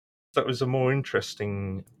That was a more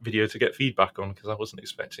interesting video to get feedback on because I wasn't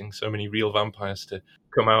expecting so many real vampires to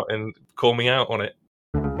come out and call me out on it.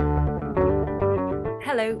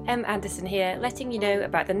 Hello, Em Anderson here, letting you know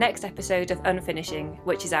about the next episode of Unfinishing,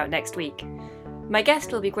 which is out next week. My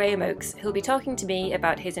guest will be Graham Oakes, who'll be talking to me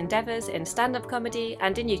about his endeavours in stand-up comedy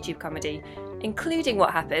and in YouTube comedy, including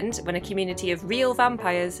what happened when a community of real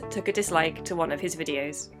vampires took a dislike to one of his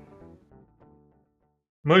videos.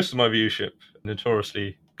 Most of my viewership,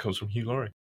 notoriously, comes from Hugh Laurie.